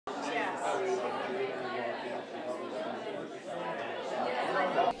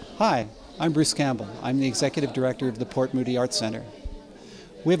Hi, I'm Bruce Campbell. I'm the Executive Director of the Port Moody Art Centre.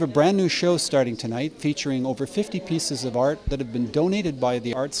 We have a brand new show starting tonight featuring over 50 pieces of art that have been donated by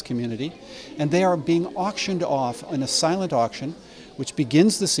the arts community, and they are being auctioned off in a silent auction which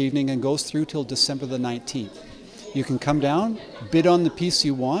begins this evening and goes through till December the 19th. You can come down, bid on the piece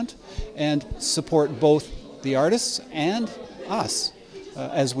you want, and support both the artists and us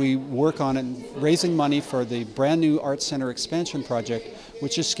as we work on it, raising money for the brand new Art Centre expansion project,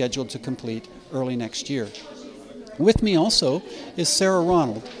 which is scheduled to complete early next year. With me also is Sarah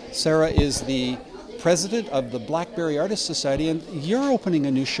Ronald. Sarah is the president of the Blackberry Artist Society, and you're opening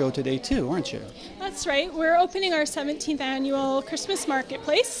a new show today too, aren't you? That's right. We're opening our 17th annual Christmas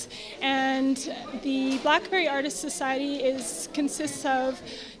marketplace, and the Blackberry Artist Society consists of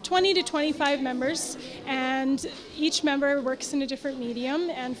 20 to 25 members, and each member works in a different medium.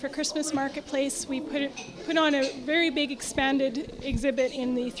 And for Christmas marketplace, we put on a very big expanded exhibit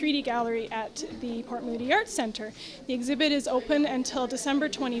in the 3D gallery at the Port Moody Art Centre. The exhibit is open until December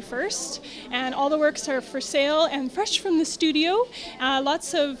 21st, and all the works are for sale and fresh from the studio.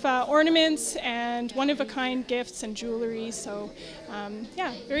 Lots of ornaments and one-of-a-kind gifts and jewelry. So,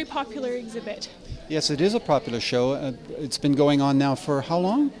 yeah, very popular exhibit. Yes, it is a popular show. It's been going on now for how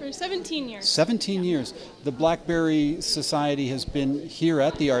long? For 17 years. 17 years. The Blackberry Society has been here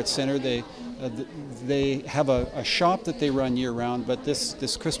at the Art Centre. They have a shop that they run year-round, but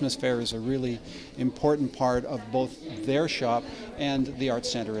this Christmas fair is a really important part of both their shop and the Art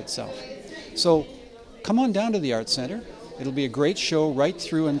Centre itself. So come on down to the Art Centre. It'll be a great show right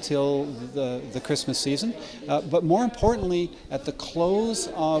through until the Christmas season. But more importantly, at the close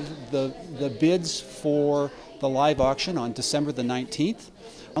of the bids for the live auction on December the 19th,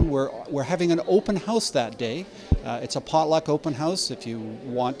 we're having an open house that day. It's a potluck open house if you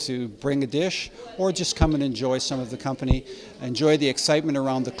want to bring a dish or just come and enjoy some of the company, enjoy the excitement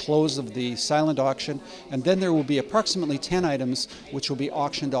around the close of the silent auction, and then there will be approximately 10 items which will be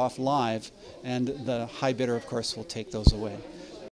auctioned off live, and the high bidder, of course, will take those away.